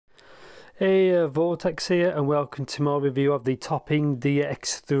Hey, Vortex here, and welcome to my review of the Topping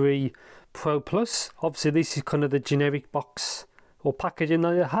DX3 Pro Plus. Obviously this is kind of the generic box or packaging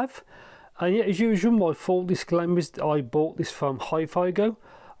that I have, and yeah, as usual, my full disclaimer is that I bought this from Hi-Fi Go.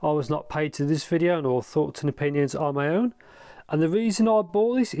 I was not paid to this video, and all thoughts and opinions are my own. And the reason I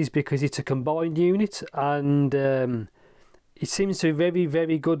bought this is because it's a combined unit, and it seems to be very,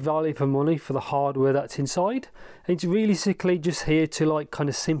 very good value for money for the hardware that's inside. And it's realistically just here to like kind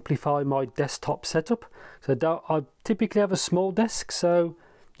of simplify my desktop setup. So I typically have a small desk, so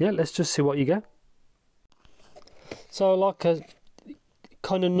yeah, let's just see what you get. So like a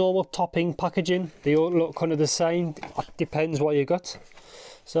kind of normal topping packaging, they all look kind of the same, depends what you got.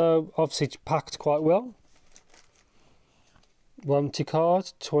 So obviously it's packed quite well. Warranty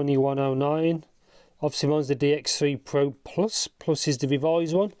card 2109. Obviously mine's the DX3 Pro Plus. Plus is the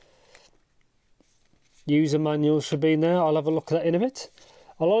revised one. User manual should be in there. I'll have a look at that in a bit.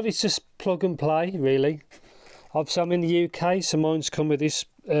 A lot of it's just plug and play, really. Obviously I'm in the UK, so mine's come with this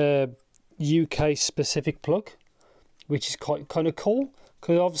UK specific plug, which is quite kind of cool,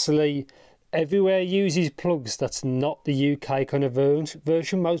 because obviously everywhere uses plugs. That's not the UK kind of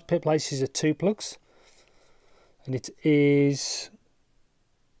version. Most places are 2 plugs, and it is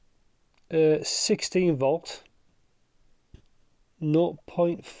 16 volt,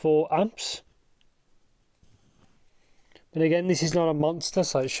 0.4 amps. But again, this is not a monster,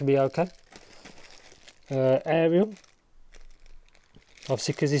 so it should be okay. Aerial,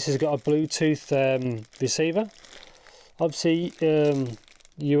 obviously, because this has got a Bluetooth receiver. Obviously,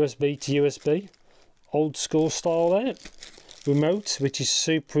 USB to USB, old school style there. Remote, which is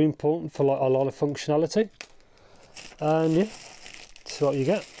super important for like a lot of functionality. And yeah, that's what you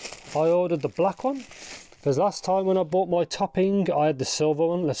get. I ordered the black one because last time when I bought my topping I had the silver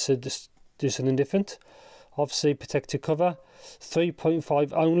one. Let's just do something different. Obviously protective cover,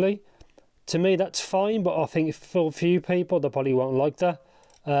 3.5 only. To me that's fine, but I think for a few people they probably won't like that.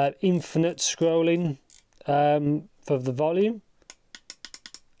 Infinite scrolling for the volume,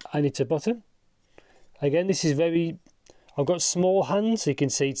 and it's a button. Again, this is very, I've got small hands, so you can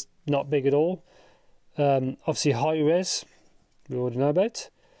see it's not big at all. Obviously high res, we already know about.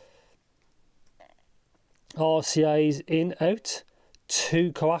 RCA's in, out,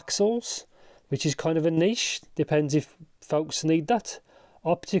 2 coaxials, which is kind of a niche, depends if folks need that.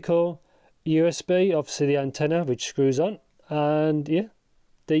 Optical, USB, obviously the antenna which screws on, and yeah,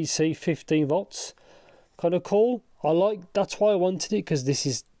 DC 15 volts, kind of cool. I like, that's why I wanted it, because this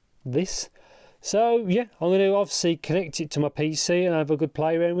is this. So yeah, I'm going to obviously connect it to my PC and have a good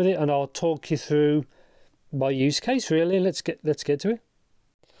play around with it, and I'll talk you through my use case really. Let's get to it.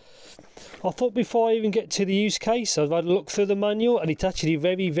 I thought before I even get to the use case, I've had a look through the manual, and it's actually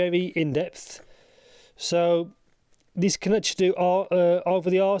very, very in-depth. So this can actually do over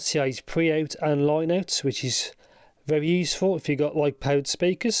the RCA's pre-out and line-outs, which is very useful if you've got like powered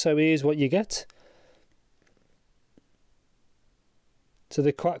speakers. So here's what you get. So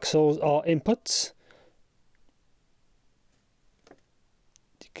the coaxials are inputs.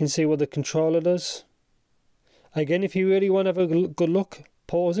 You can see what the controller does. Again, if you really want to have a good look,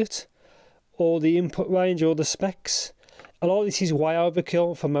 pause it. Or the input range or the specs. A lot of this is way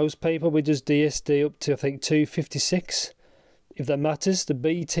overkill for most people. We just DSD up to I think 256, if that matters. The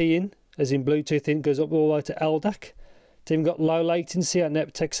BT in, as in Bluetooth in, goes up all the way to LDAC. It's even got low latency at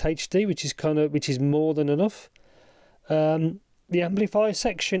NFCA HD, which is more than enough. The amplifier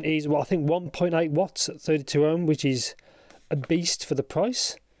section is, well, I think 1.8 watts at 32 ohm, which is a beast for the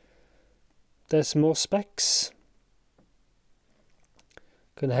price. There's some more specs.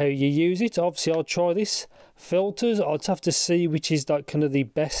 And how you use it. Obviously I'll try this. Filters, I'd have to see which is like kind of the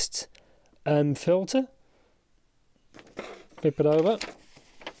best filter. Flip it over.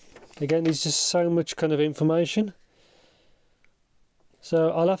 Again, there's just so much kind of information, so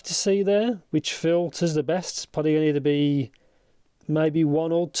I'll have to see there which filter's the best. It's probably going to either be maybe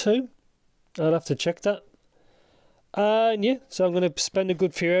 1 or 2. I'll have to check that. And yeah, so I'm going to spend a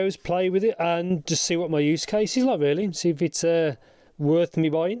good few hours play with it and just see what my use case is like really, and see if it's worth me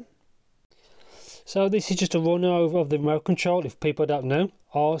buying. So this is just a run over of the remote control. If people don't know,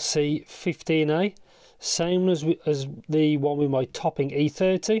 RC15A, same as the one with my Topping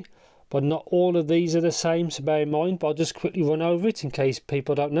E30, but not all of these are the same, so bear in mind. But I'll just quickly run over it in case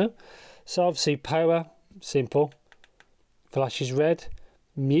people don't know. So obviously power, simple, flashes red,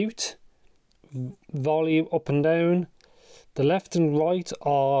 mute, volume up and down. The left and right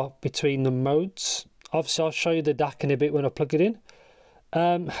are between the modes. Obviously I'll show you the DAC in a bit when I plug it in.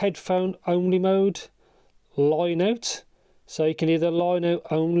 Headphone only mode, line out, so you can either line out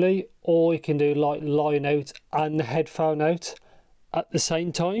only, or you can do like line out and headphone out at the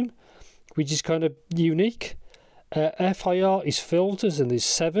same time. which is kind of unique. FIR is filters, and there's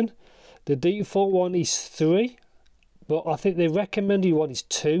 7. The default one is 3, but I think the recommended one is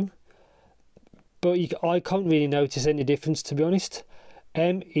 2. But I can't really notice any difference, to be honest.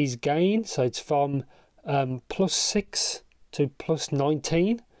 M is gain, so it's from +6 to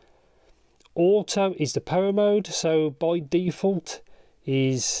 +19. Auto is the power mode, so by default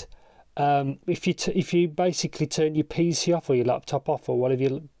is if you basically turn your PC off or your laptop off or whatever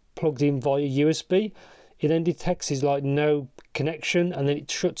you plugged in via USB, it then detects is like no connection, and then it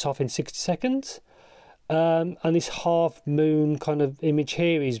shuts off in 60 seconds. And this half moon kind of image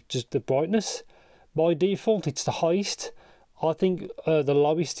here is just the brightness. By default it's the highest. I think the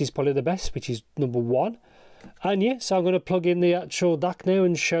lowest is probably the best, which is number 1. And yeah, so I'm going to plug in the actual DAC now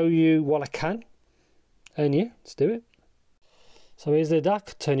and show you what I can. And yeah, let's do it. So here's the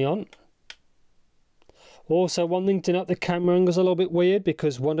DAC, turn it on. Also, one thing to note, the camera angle is a little bit weird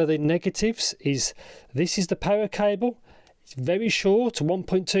because one of the negatives is this is the power cable. It's very short,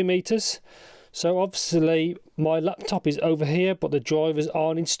 1.2 meters. So obviously my laptop is over here, but the drivers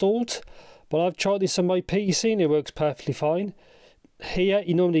aren't installed. But I've tried this on my PC and it works perfectly fine. Here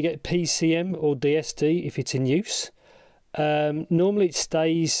you normally get PCM or DSD if it's in use. Normally it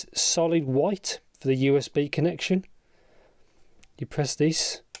stays solid white for the USB connection. You press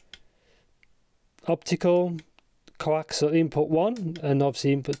this. Optical, coaxial input 1 and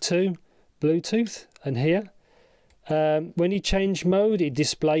obviously input 2, Bluetooth, and here. When you change mode, it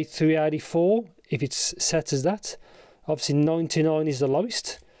displays 384 if it's set as that. Obviously 99 is the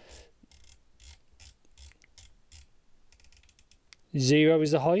lowest. 0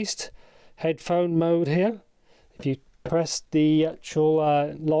 is the highest. Headphone mode here. If you press the actual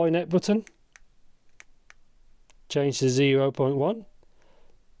line out button, change to 0.1.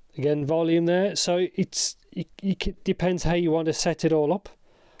 Again, volume there. So it depends how you want to set it all up.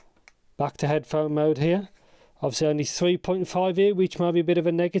 Back to headphone mode here. Obviously only 3.5 here, which might be a bit of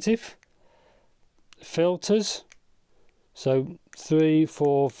a negative. Filters. So 3,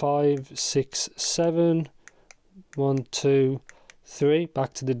 4, 5, 6, 7. 1, 2, 3.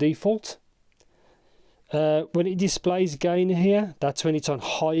 Back to the default. When it displays gain here, that's when it's on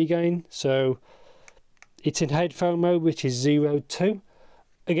high gain. So it's in headphone mode, which is 0.2.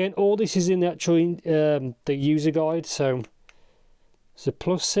 Again, all this is in the actual the user guide. So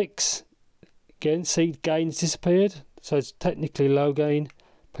 +6. Again, see gain's disappeared. So it's technically low gain.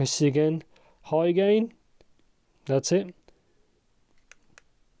 Press it again. High gain. That's it.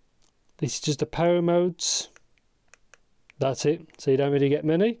 This is just the power modes. That's it. So you don't really get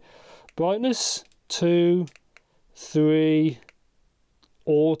many. Brightness 2, 3,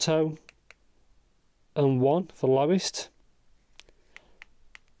 auto, and 1 for lowest.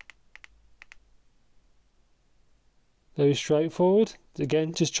 Very straightforward.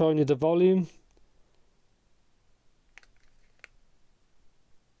 Again, just trying the volume.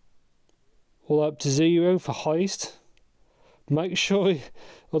 All up to 0 for highest. Make sure,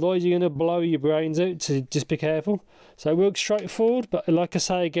 otherwise you're going to blow your brains out, so just be careful. So it works straightforward, but like I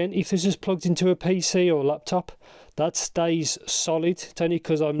say again, if this is plugged into a PC or laptop, that stays solid. It's only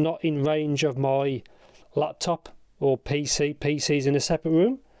because I'm not in range of my laptop or PC. PC's in a separate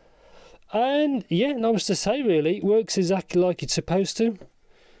room. And yeah, not much to say really. It works exactly like it's supposed to.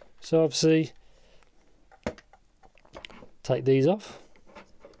 So obviously, take these off.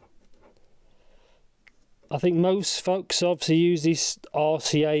 I think most folks obviously use these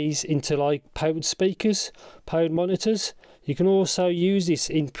RCAs into like powered speakers, powered monitors. You can also use this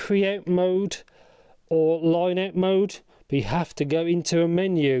in pre-out mode or line out mode, but you have to go into a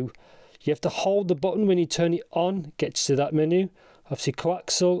menu. You have to hold the button when you turn it on, gets to that menu. Obviously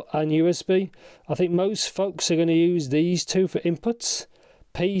coaxial and USB. I think most folks are going to use these two for inputs.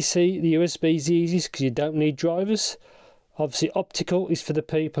 PC, the USB is the easiest because you don't need drivers. Obviously optical is for the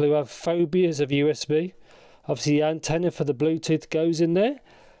people who have phobias of USB. Obviously the antenna for the Bluetooth goes in there.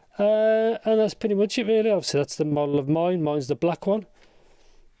 And that's pretty much it really. Obviously that's the model of mine. Mine's the black one.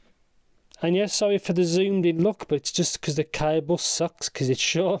 And yes, sorry for the zoomed in look, but it's just because the cable sucks because it's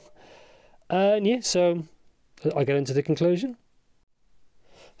short. And yeah, so I get into the conclusion.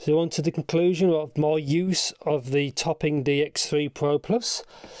 So on to the conclusion of my use of the Topping DX3 Pro Plus.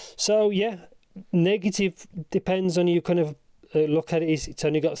 So yeah, negative depends on you kind of look at it. It's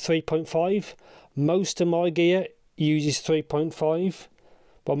only got 3.5. Most of my gear uses 3.5.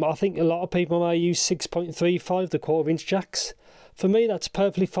 But I think a lot of people may use 6.35, the 1/4 inch jacks. For me, that's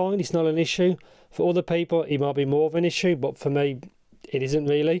perfectly fine. It's not an issue. For other people, it might be more of an issue, but for me, it isn't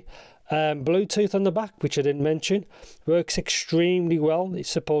really. Bluetooth on the back, which I didn't mention, works extremely well. It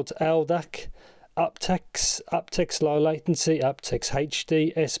supports LDAC aptX low latency, aptX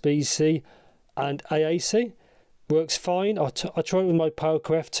HD, SBC and AAC. Works fine. I tried it with my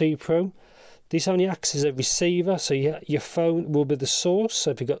Poco F2 Pro. This only acts as a receiver, so your phone will be the source.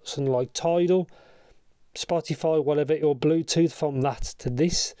 So if you've got something like Tidal, Spotify, whatever, or Bluetooth from that to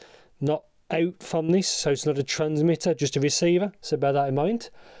this, not out from this. So it's not a transmitter, just a receiver. So bear that in mind.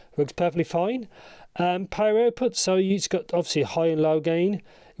 Works perfectly fine. Power output, so it's got obviously high and low gain. It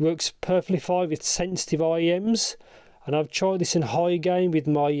works perfectly fine with sensitive IEMs. And I've tried this in high gain with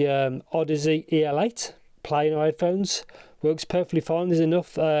my Odyssey EL8 plain headphones. Works perfectly fine. There's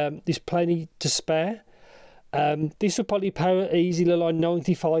enough, there's plenty to spare. This will probably power easily like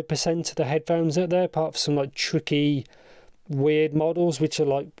 95% of the headphones out there, apart from some like tricky, weird models which are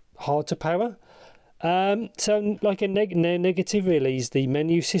like hard to power. So like a negative really is the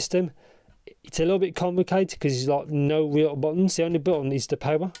menu system. It's a little bit complicated because it's like no real buttons. The only button is the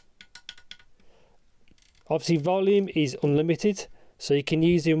power. Obviously volume is unlimited, so you can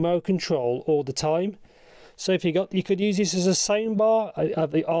use the remote control all the time. So if you could use this as a soundbar,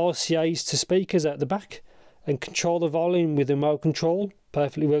 have the RCAs to speakers at the back and control the volume with the remote control.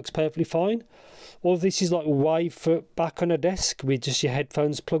 Works perfectly fine. All of this is like way back on a desk with just your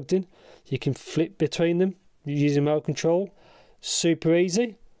headphones plugged in. You can flip between them using remote control. Super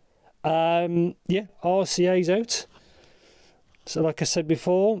easy. Yeah, RCA's out. So like I said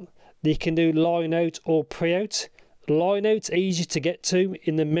before, you can do line out or pre-out. Line out's easy to get to.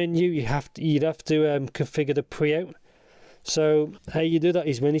 In the menu you'd have to configure the pre-out. So how you do that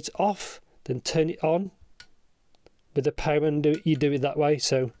is when it's off, then turn it on with the power and you do it that way.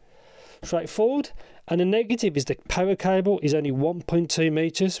 So straightforward. And the negative is the power cable is only 1.2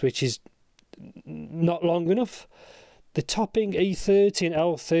 meters, which is not long enough. The Topping E30 and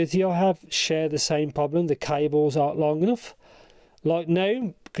L30 I have share the same problem. The cables aren't long enough. Like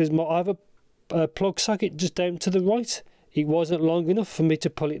now, because I have a plug socket just down to the right, it wasn't long enough for me to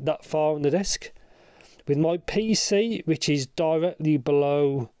pull it that far on the desk. With my PC, which is directly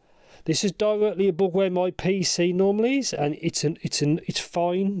below, this is directly above where my PC normally is, and it's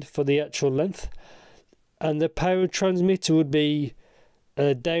fine for the actual length. And the power transmitter would be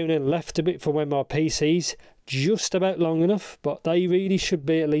down and left a bit from where my PC is, just about long enough, but they really should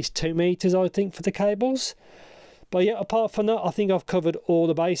be at least 2 meters, I think, for the cables. But yeah, apart from that, I think I've covered all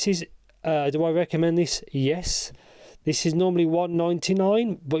the bases. Do I recommend this? Yes. This is normally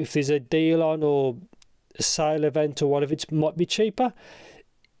 $199, but if there's a deal on or a sale event or whatever, it might be cheaper.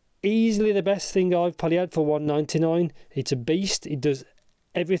 Easily the best thing I've probably had for $199. It's a beast. It does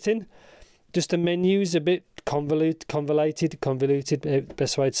everything. Just the menu's a bit convoluted,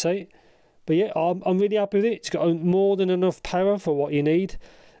 best way to say it. But yeah, I'm really happy with it. It's got more than enough power for what you need.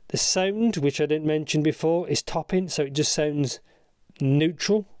 The sound, which I didn't mention before, is topping, so it just sounds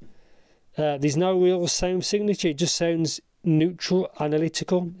neutral. There's no real sound signature, it just sounds neutral,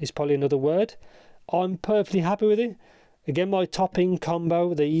 analytical is probably another word. I'm perfectly happy with it. Again, my Topping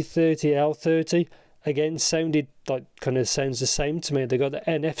combo, the E30, L30, again sounded like, kind of sounds the same to me. They got the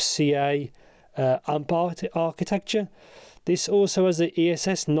NFCA amp architecture. This also has the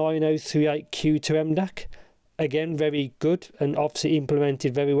ESS 9038Q2M DAC. Again, very good and obviously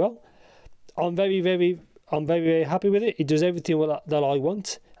implemented very well. I'm very happy with it. It does everything that I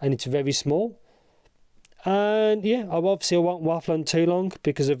want, and it's very small. And yeah, I won't waffle on too long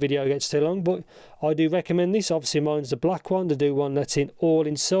because the video gets too long, but I do recommend this. Obviously mine's the black one. To do one that's all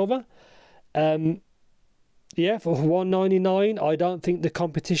in silver. Yeah, for $199, I don't think the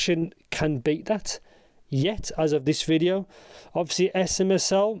competition can beat that yet as of this video. Obviously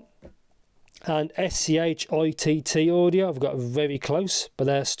SMSL and SCH-ITT audio I've got very close, but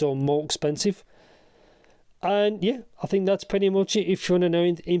they're still more expensive. And yeah, I think that's pretty much it. If you want to know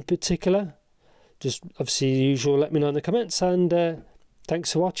in particular, just obviously the usual, let me know in the comments. And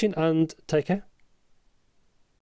thanks for watching and take care.